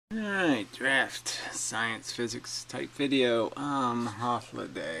Alright, draft science physics type video.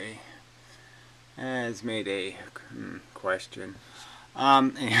 Hofladay has made a question.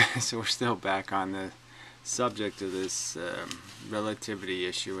 So we're still back on the subject of this relativity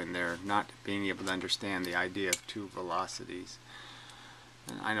issue, and they're not being able to understand the idea of two velocities.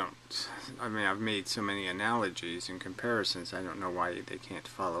 And I've made so many analogies and comparisons, I don't know why they can't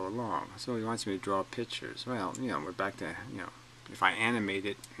follow along. So he wants me to draw pictures. Well, we're back to, if I animate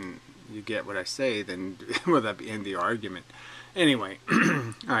it and you get what I say, then will that be end the argument? Anyway,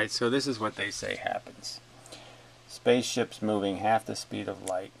 alright, so this is what they say happens. Spaceship's moving half the speed of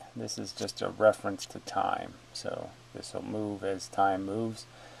light. This is just a reference to time. So this will move as time moves.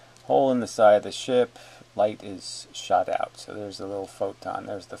 Hole in the side of the ship, light is shot out. So there's a little photon.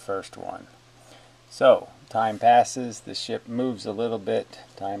 There's the first one. So time passes, the ship moves a little bit,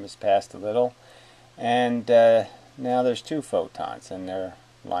 time has passed a little, and now there's two photons, and they're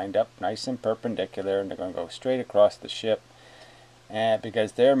lined up nice and perpendicular, and they're going to go straight across the ship. And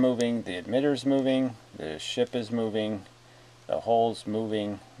because they're moving, the emitter's moving, the ship is moving, the hole's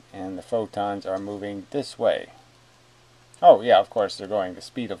moving, and the photons are moving this way. Oh yeah, of course they're going the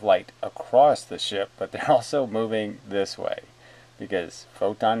speed of light across the ship, but they're also moving this way, because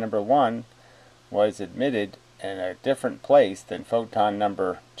photon number 1 was emitted in a different place than photon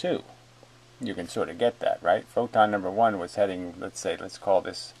number 2. You can sort of get that, right? Photon number 1 was heading, let's call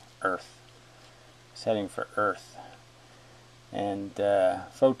this Earth. It's heading for Earth. And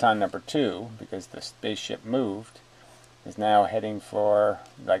photon number 2, because the spaceship moved, is now heading for,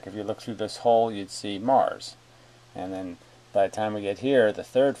 like if you look through this hole, you'd see Mars. And then by the time we get here, the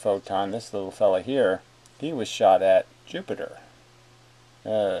third photon, this little fella here, he was shot at Jupiter.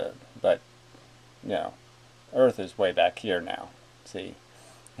 But, Earth is way back here now. See?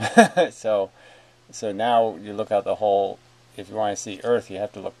 So now you look out the hole. If you want to see Earth, you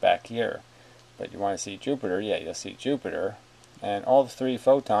have to look back here. But you want to see Jupiter, yeah, you'll see Jupiter. And all the three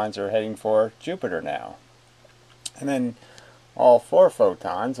photons are heading for Jupiter now. And then all four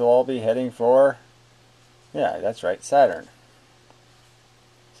photons will all be heading for, yeah, that's right, Saturn.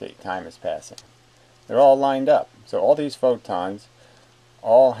 See, time is passing. They're all lined up. So all these photons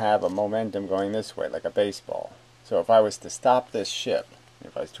all have a momentum going this way, like a baseball. So if I was to stop this ship,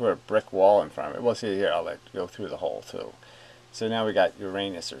 if I was to put a brick wall in front of it, well, see here, I'll let it go through the hole too. So now we got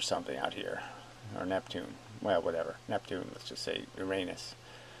Uranus or something out here, or Neptune. Well, whatever, Neptune. Let's just say Uranus.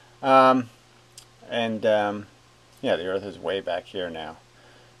 Yeah, the Earth is way back here now.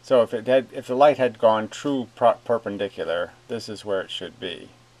 So if the light had gone true perpendicular, this is where it should be.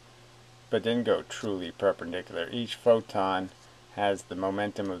 But didn't go truly perpendicular. Each photon has the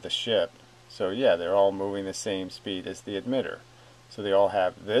momentum of the ship. So yeah, they're all moving the same speed as the emitter. So they all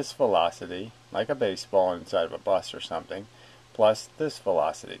have this velocity, like a baseball inside of a bus or something, plus this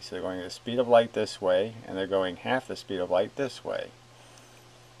velocity. So they're going the speed of light this way, and they're going half the speed of light this way.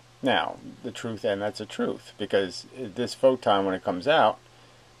 Now, the truth, and that's a truth, because this photon, when it comes out,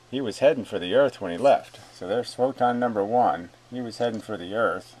 he was heading for the Earth when he left. So there's photon number 1. He was heading for the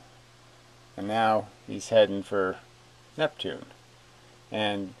Earth, and now he's heading for Neptune.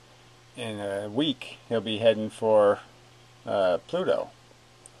 And in a week, he'll be heading for Pluto.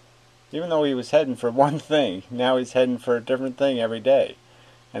 Even though he was heading for one thing, now he's heading for a different thing every day.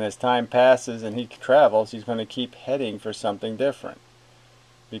 And as time passes and he travels, he's going to keep heading for something different.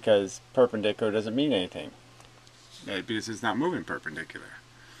 Because perpendicular doesn't mean anything. Because it's not moving perpendicular.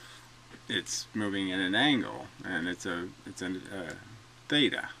 It's moving in an angle, and it's a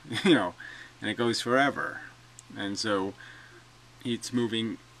theta, and it goes forever. And so it's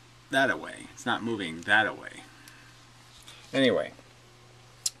moving that away. It's not moving that away. Anyway,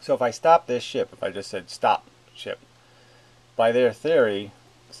 so if I stop this ship, if I just said stop ship, by their theory,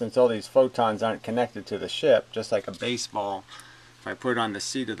 since all these photons aren't connected to the ship, just like a baseball, if I put it on the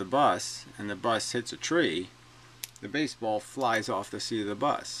seat of the bus and the bus hits a tree, the baseball flies off the seat of the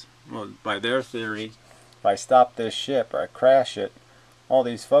bus. Well, by their theory, if I stop this ship or I crash it, all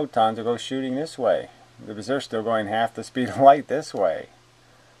these photons will go shooting this way, because they're still going half the speed of light this way.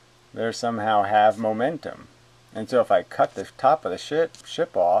 They somehow have momentum. And so if I cut the top of the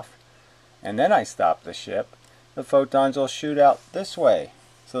ship off, and then I stop the ship, the photons will shoot out this way.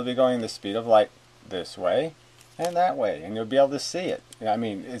 So they'll be going the speed of light this way and that way, and you'll be able to see it. I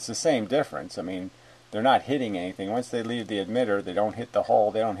mean, it's the same difference. I mean, they're not hitting anything. Once they leave the emitter, they don't hit the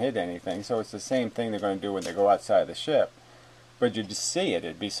hole, they don't hit anything. So it's the same thing they're going to do when they go outside the ship. But you just see it.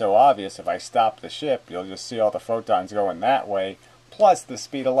 It'd be so obvious if I stop the ship, you'll just see all the photons going that way, plus the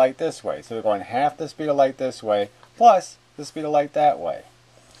speed of light this way. So they're going half the speed of light this way, plus the speed of light that way.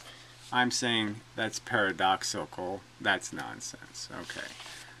 I'm saying that's paradoxical. That's nonsense. Okay.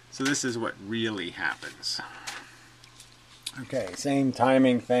 So this is what really happens. Okay, same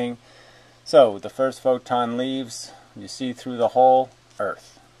timing thing. So the first photon leaves, you see through the hole,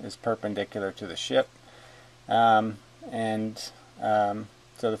 Earth is perpendicular to the ship. So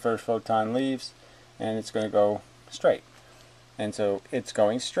the first photon leaves, and it's going to go straight. And so it's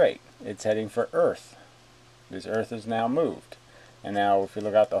going straight. It's heading for Earth. This Earth is now moved. And now if you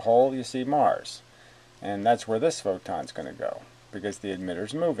look out the hole, you see Mars. And that's where this photon's going to go, because the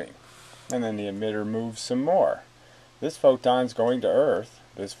emitter's moving. And then the emitter moves some more. This photon's going to Earth.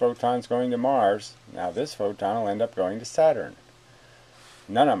 This photon's going to Mars. Now this photon will end up going to Saturn.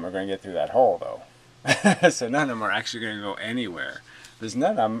 None of them are going to get through that hole, though. So none of them are actually going to go anywhere. Because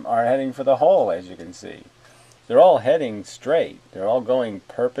none of them are heading for the hole, as you can see. They're all heading straight. They're all going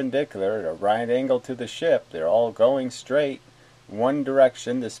perpendicular at a right angle to the ship. They're all going straight, one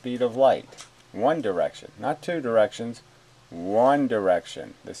direction, the speed of light. One direction, not two directions, one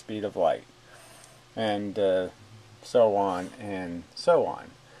direction, the speed of light. And so on and so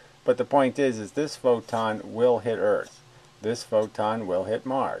on. But the point is this photon will hit Earth. This photon will hit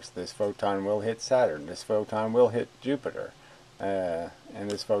Mars. This photon will hit Saturn. This photon will hit Jupiter. And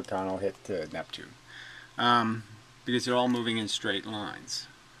this photon will hit Neptune. Because they're all moving in straight lines.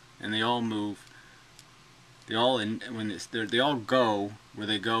 And they all move, they all go where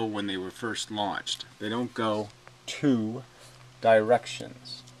they go when they were first launched. They don't go two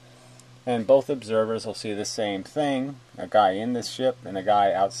directions. And both observers will see the same thing. A guy in the ship and a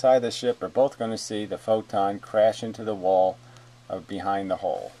guy outside the ship are both going to see the photon crash into the wall of behind the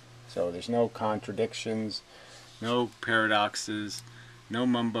hole. So there's no contradictions, no paradoxes, no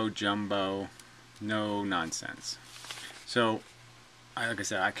mumbo jumbo, no nonsense. So, like I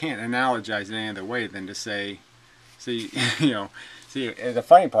said, I can't analogize it any other way than to say, see, the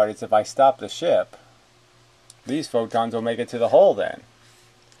funny part is if I stop the ship, these photons will make it to the hole then.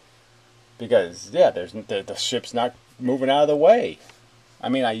 Because, yeah, the ship's not moving out of the way. I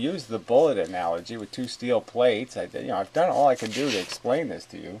mean, I used the bullet analogy with two steel plates. I've done all I can do to explain this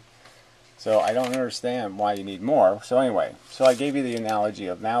to you. So I don't understand why you need more. So anyway, so I gave you the analogy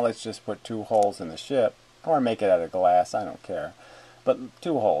of now let's just put two holes in the ship, or make it out of glass, I don't care. But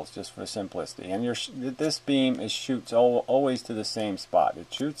two holes, just for simplicity. And this beam shoots always to the same spot.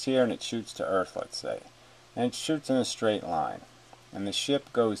 It shoots here and it shoots to Earth, let's say. And it shoots in a straight line. And the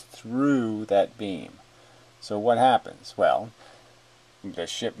ship goes through that beam. So what happens? Well, the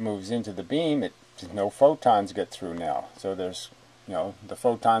ship moves into the beam. No photons get through now. So there's, the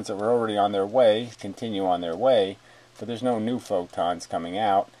photons that were already on their way continue on their way, but there's no new photons coming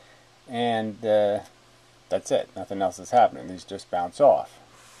out. And that's it. Nothing else is happening. These just bounce off.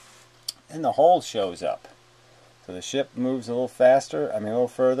 And the hole shows up. So the ship moves a little faster, a little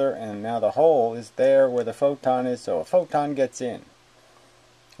further, and now the hole is there where the photon is, so a photon gets in.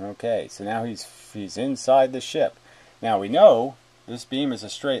 Okay, so now he's inside the ship. Now we know this beam is a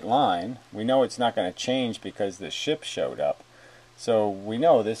straight line. We know it's not going to change because the ship showed up. So we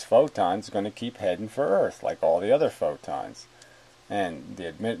know this photon's going to keep heading for Earth like all the other photons. And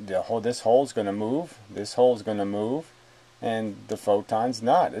this hole's going to move, this hole's going to move, and the photon's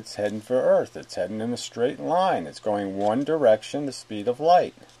not. It's heading for Earth. It's heading in a straight line. It's going one direction, the speed of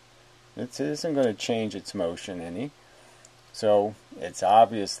light. It isn't going to change its motion any. So it's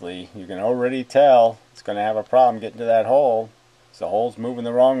obviously, you can already tell, it's going to have a problem getting to that hole. So the hole's moving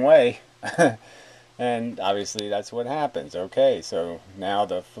the wrong way. And obviously that's what happens. Okay, so now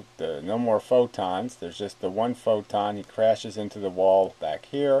the no more photons. There's just the one photon. He crashes into the wall back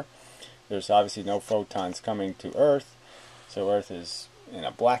here. There's obviously no photons coming to Earth. So Earth is in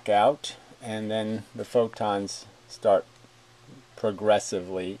a blackout. And then the photons start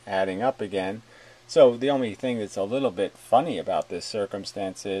progressively adding up again. So the only thing that's a little bit funny about this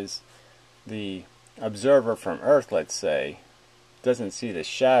circumstance is the observer from Earth, let's say, doesn't see the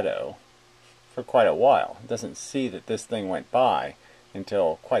shadow for quite a while. Doesn't see that this thing went by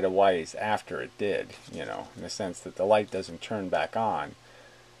until quite a ways after it did, in the sense that the light doesn't turn back on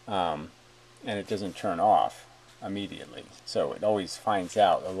and it doesn't turn off immediately. So it always finds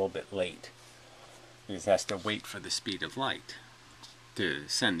out a little bit late because it has to wait for the speed of light to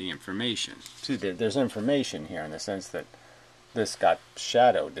send the information. See, there's information here in the sense that this got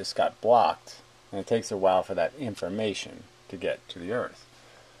shadowed, this got blocked, and it takes a while for that information to get to the Earth.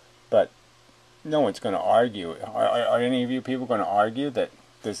 But no one's going to argue. Are any of you people going to argue that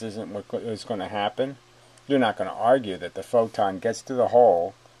this isn't what is going to happen? You're not going to argue that the photon gets to the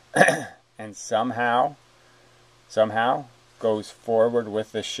hole and somehow goes forward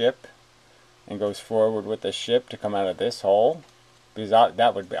with the ship and goes forward with the ship to come out of this hole. because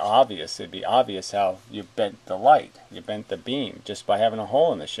that would be obvious. It'd be obvious how you bent the light. You bent the beam just by having a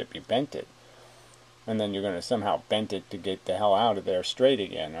hole in the ship. You bent it. And then you're going to somehow bend it to get the hell out of there straight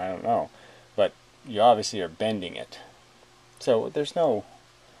again. I don't know. But you obviously are bending it. So there's no...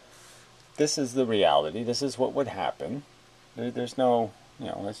 This is the reality. This is what would happen. There's no... You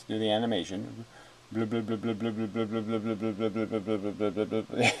know, let's do the animation. Blah, blah, blah, blah, blah, blah, blah, blah, blah, blah, blah, blah, blah, blah, blah, blah, blah,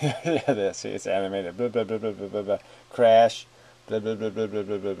 blah. Yeah, see, it's animated. Blah, blah, blah, blah, blah, blah, blah. Crash. Blah, blah, blah, blah, blah,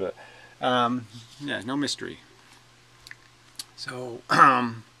 blah, blah, blah. Yeah, no mystery. So,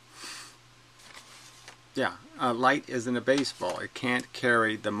 yeah, light isn't a baseball. It can't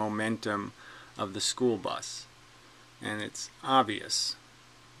carry the momentum of the school bus. And it's obvious.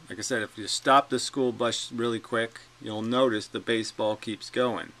 Like I said, if you stop the school bus really quick, you'll notice the baseball keeps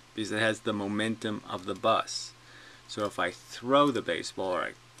going because it has the momentum of the bus. So if I throw the baseball or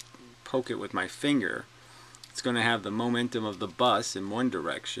I poke it with my finger, it's going to have the momentum of the bus in one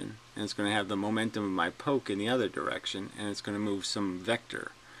direction, and it's going to have the momentum of my poke in the other direction, and it's going to move some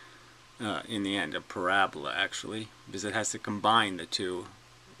vector in the end, a parabola actually, because it has to combine the two.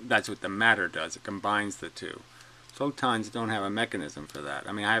 That's what the matter does. It combines the two. Photons don't have a mechanism for that.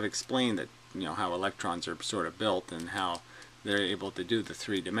 I mean, I've explained that, you know, how electrons are sort of built and how they're able to do the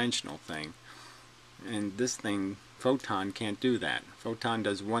three-dimensional thing. And this thing, photon, can't do that. Photon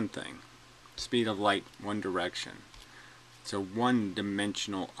does one thing. Speed of light, one direction. It's a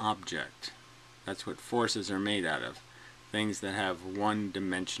one-dimensional object. That's what forces are made out of. Things that have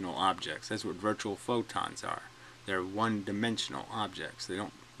one-dimensional objects. That's what virtual photons are. They're one-dimensional objects. They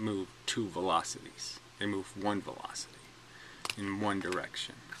don't move two velocities. They move one velocity in one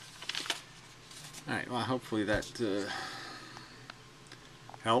direction. Alright, well, hopefully that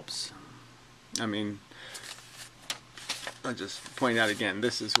helps. I mean, I'll just point out again,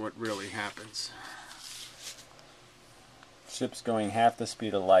 this is what really happens. Ship's going half the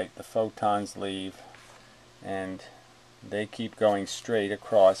speed of light, the photons leave, and they keep going straight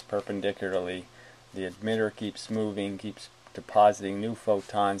across perpendicularly. The emitter keeps moving, keeps depositing new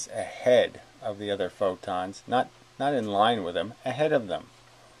photons ahead of the other photons, not in line with them, ahead of them.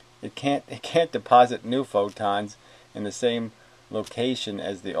 It can't deposit new photons in the same location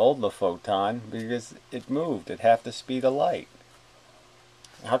as the old photon because it moved at half the speed of light.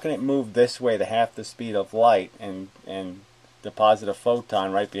 How can it move this way to half the speed of light and deposit a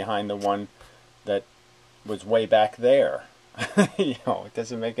photon right behind the one that was way back there? You know, it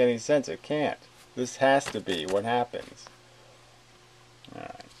doesn't make any sense. It can't. This has to be what happens.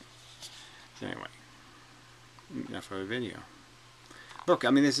 Alright. So anyway, enough of a video. Look, I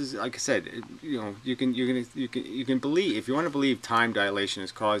mean, this is, like I said, you know, you can believe, if you want to believe time dilation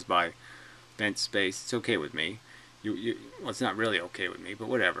is caused by bent space, it's okay with me. Well, it's not really okay with me, but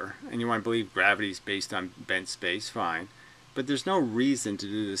whatever. And you want to believe gravity is based on bent space, fine. But there's no reason to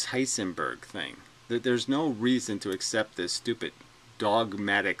do this Heisenberg thing. There's no reason to accept this stupid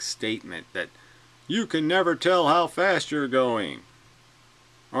dogmatic statement that you can never tell how fast you're going.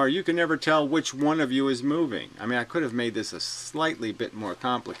 Or you can never tell which one of you is moving. I mean, I could have made this a slightly bit more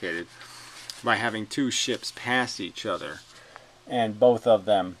complicated by having two ships pass each other and both of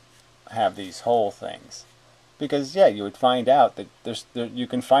them have these whole things. Because, yeah, you would find out that you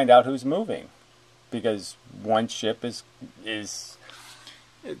can find out who's moving. Because one ship is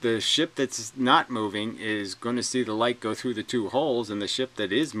the ship that's not moving is going to see the light go through the two holes, and the ship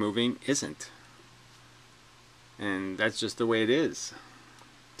that is moving isn't. And that's just the way it is.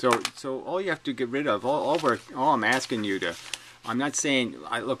 So all you have to get rid of, all I'm asking you to, I'm not saying,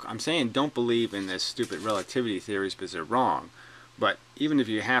 I'm saying don't believe in this stupid relativity theories because they're wrong. But even if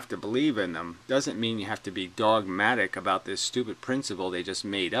you have to believe in them, doesn't mean you have to be dogmatic about this stupid principle they just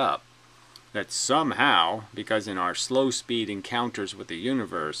made up. That somehow, because in our slow speed encounters with the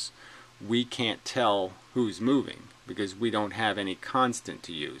universe, we can't tell who's moving because we don't have any constant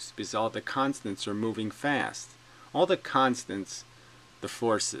to use, because all the constants are moving fast. All the constants, the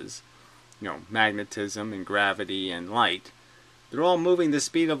forces, you know, magnetism and gravity and light, they're all moving the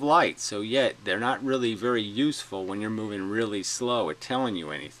speed of light, so yet they're not really very useful when you're moving really slow at telling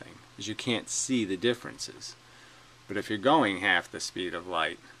you anything, because you can't see the differences. But if you're going half the speed of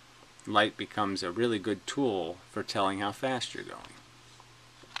light, light becomes a really good tool for telling how fast you're going.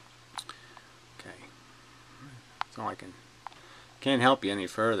 Okay, that's all I can't help you any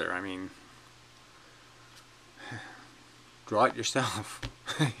further. I mean, draw it yourself.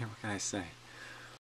 What can I say?